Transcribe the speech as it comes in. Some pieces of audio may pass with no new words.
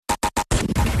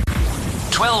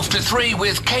12 to 3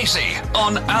 with Casey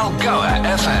on Algoa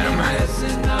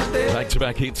FM.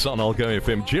 Back-to-back hits on Algoa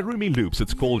FM. Jeremy Loops,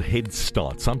 it's called Head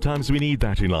Start. Sometimes we need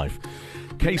that in life.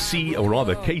 KC, or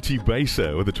rather Katie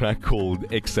Baser, with a track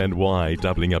called X and Y,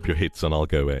 doubling up your hits on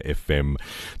Algoa FM.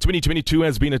 2022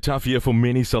 has been a tough year for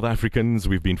many South Africans.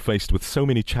 We've been faced with so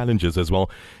many challenges as well.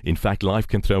 In fact, life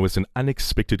can throw us an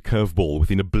unexpected curveball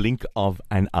within a blink of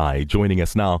an eye. Joining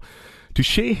us now to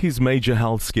share his major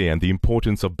health scare and the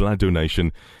importance of blood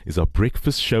donation is our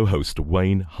breakfast show host,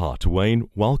 Wayne Hart. Wayne,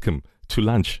 welcome to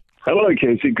lunch. Hello,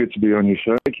 Casey. Good to be on your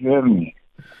show. Thank you for having me.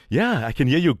 Yeah, I can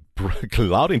hear you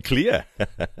loud and clear.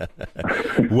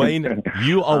 Wayne,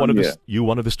 you are one of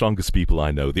the strongest people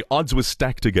I know. The odds were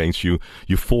stacked against you.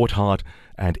 You fought hard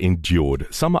and endured.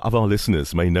 Some of our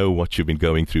listeners may know what you've been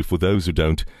going through. For those who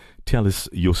don't, tell us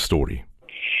your story.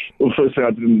 Well, firstly,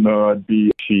 I didn't know I'd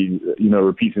be actually,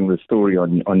 repeating the story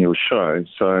on your show.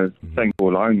 So thanks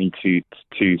for allowing me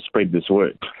to spread this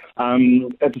word.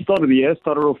 At the start of the year,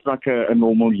 started off like a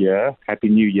normal year. Happy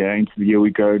New Year. Into the year we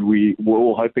go. We were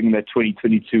all hoping that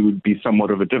 2022 would be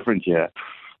somewhat of a different year.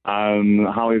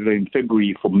 However, in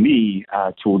February, for me,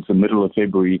 towards the middle of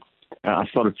February, I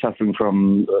started suffering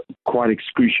from quite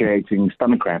excruciating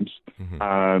stomach cramps.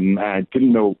 I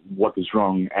didn't know what was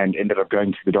wrong and ended up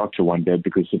going to the doctor one day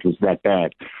because it was that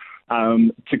bad.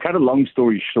 To cut a long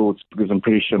story short, because I'm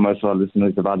pretty sure most of our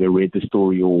listeners have either read the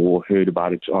story or heard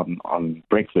about it on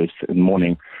breakfast in the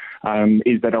morning,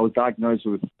 is that I was diagnosed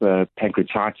with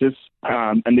pancreatitis.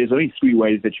 And there's only 3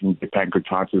 ways that you can get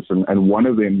pancreatitis, and one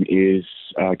of them is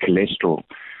cholesterol,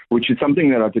 which is something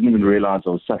that I didn't even realize I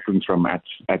was suffering from at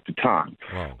the time.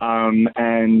 Wow.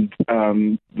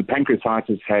 The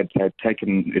pancreatitis had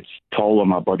taken its toll on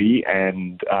my body,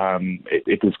 and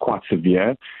it was quite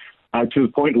severe. To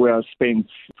the point where I spent,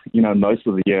 most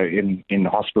of the year in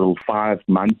hospital, 5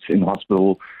 months in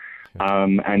hospital,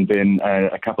 and then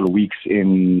a couple of weeks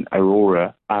in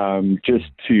Aurora, just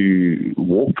to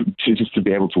walk, just to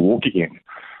be able to walk again,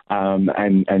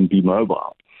 and be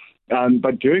mobile.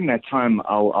 But during that time,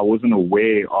 I wasn't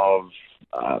aware of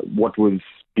what was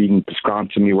being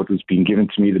prescribed to me, what was being given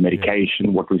to me, the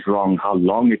medication, what was wrong, how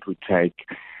long it would take.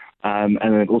 And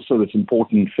then also this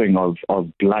important thing of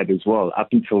blood as well. Up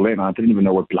until then, I didn't even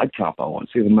know what blood type I was,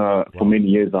 even though for many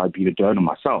years I'd been a donor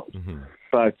myself.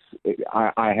 But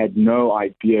I had no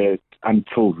idea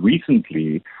until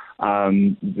recently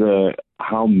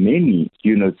how many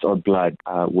units of blood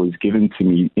was given to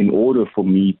me in order for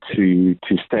me to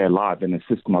stay alive and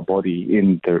assist my body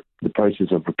in the process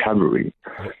of recovery.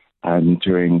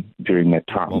 During that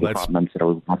time, the 5 months that I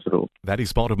was in hospital. That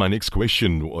is part of my next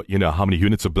question. How many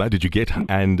units of blood did you get?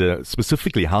 And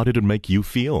specifically, how did it make you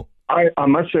feel? I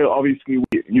must say, obviously,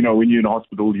 when you're in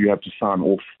hospital, you have to sign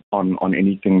off on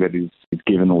anything that is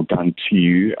given or done to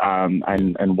you.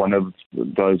 And one of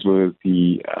those was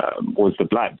the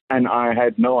blood. And I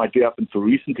had no idea up until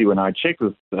recently when I checked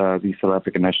with the South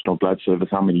African National Blood Service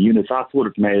how many units. I thought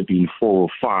it may have been 4 or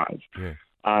 5. Yeah.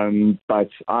 But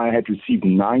I had received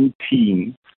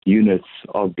 19 units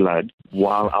of blood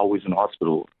while I was in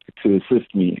hospital to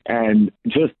assist me. And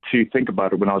just to think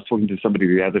about it, when I was talking to somebody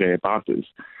the other day about this,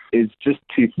 is just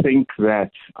to think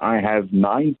that I have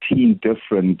 19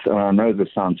 different, I know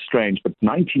this sounds strange, but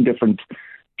 19 different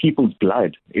people's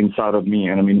blood inside of me.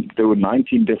 And I mean, there were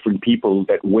 19 different people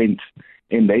that went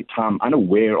in their time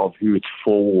unaware of who it's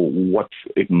for or what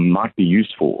it might be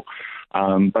used for.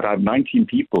 But I have 19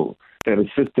 people that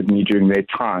assisted me during their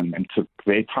time and took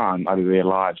their time out of their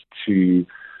lives to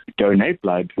donate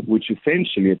blood, which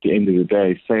essentially at the end of the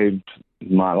day saved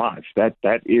my life. That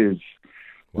is,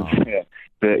 wow.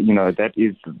 That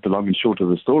is the long and short of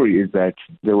the story, is that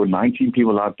there were 19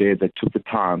 people out there that took the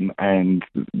time, and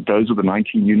those were the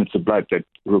 19 units of blood that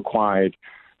required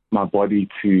my body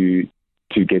to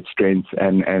get strength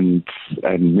and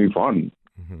move on.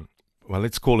 Mm-hmm. Well,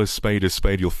 let's call a spade a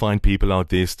spade. You'll find people out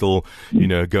there still,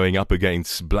 going up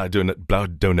against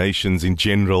blood donations in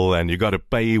general, and you got to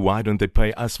pay. Why don't they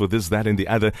pay us for this, that, and the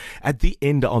other? At the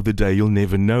end of the day, you'll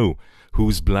never know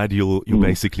whose blood you'll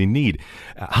basically need.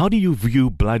 How do you view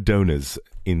blood donors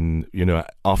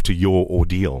after your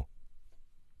ordeal?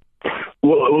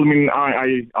 Well, I mean,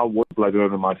 I was a blood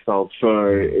donor myself, so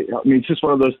I mean, it's just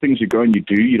one of those things you go and you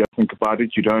do. You don't think about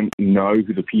it. You don't know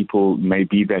who the people may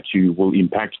be that you will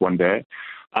impact one day.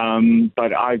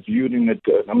 But I viewed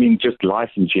just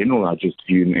life in general, I just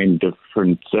view in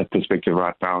different perspective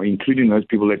right now, including those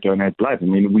people that donate blood. I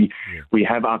mean, we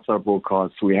have outside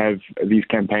broadcasts, we have these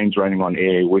campaigns running on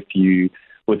air with you,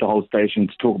 with the whole station,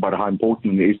 to talk about how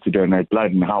important it is to donate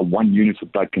blood and how 1 unit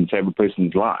of blood can save a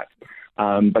person's life.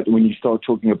 But when you start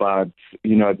talking about,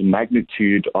 the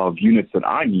magnitude of units that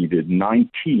I needed,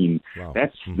 19, Wow.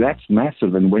 that's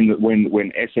massive. And when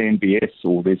SANBS,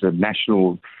 or there's a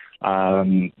national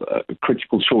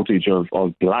critical shortage of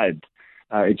blood,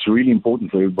 it's really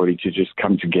important for everybody to just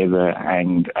come together,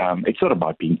 and it's not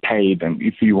about being paid. And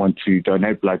if you want to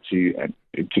donate blood to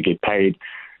get paid,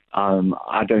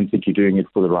 I don't think you're doing it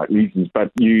for the right reasons.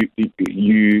 But you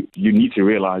need to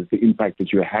realize the impact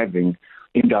that you're having,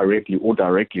 indirectly or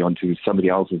directly, onto somebody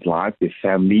else's life, their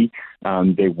family,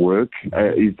 their work,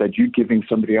 is that you're giving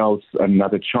somebody else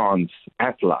another chance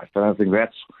at life. And I think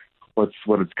that's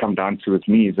what it's come down to with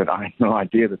me, is that I had no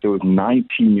idea that there was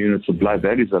 19 units of blood.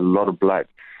 That is a lot of blood.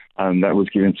 That was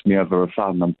given to me over a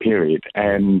 5-month period.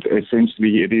 And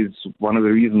essentially, it is one of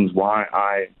the reasons why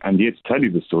I'm here to tell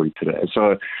you the story today.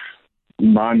 So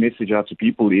my message out to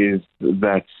people is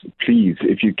that, please,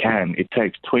 if you can, it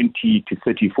takes 20 to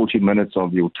 30, 40 minutes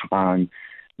of your time,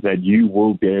 that you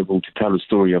will be able to tell a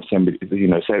story of somebody,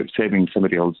 saving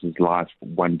somebody else's life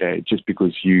one day, just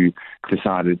because you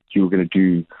decided you were going to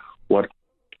do what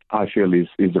I feel is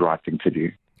the right thing to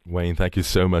do. Wayne, thank you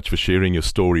so much for sharing your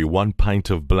story. 1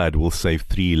 pint of blood will save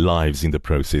 3 lives in the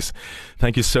process.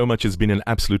 Thank you so much. It's been an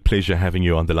absolute pleasure having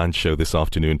you on the lunch show this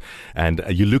afternoon. And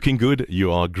you're looking good.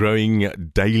 You are growing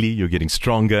daily. You're getting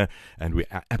stronger. And we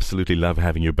absolutely love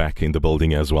having you back in the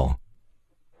building as well.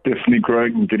 Definitely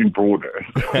growing and getting broader.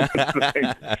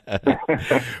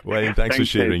 Wayne, thanks for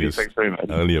sharing this. Thanks very much.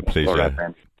 Only a pleasure. All right,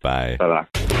 man. Bye. Bye-bye.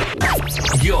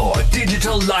 Your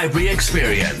digital library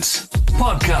experience.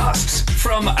 Podcasts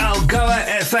from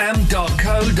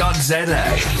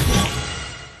algoafm.co.za.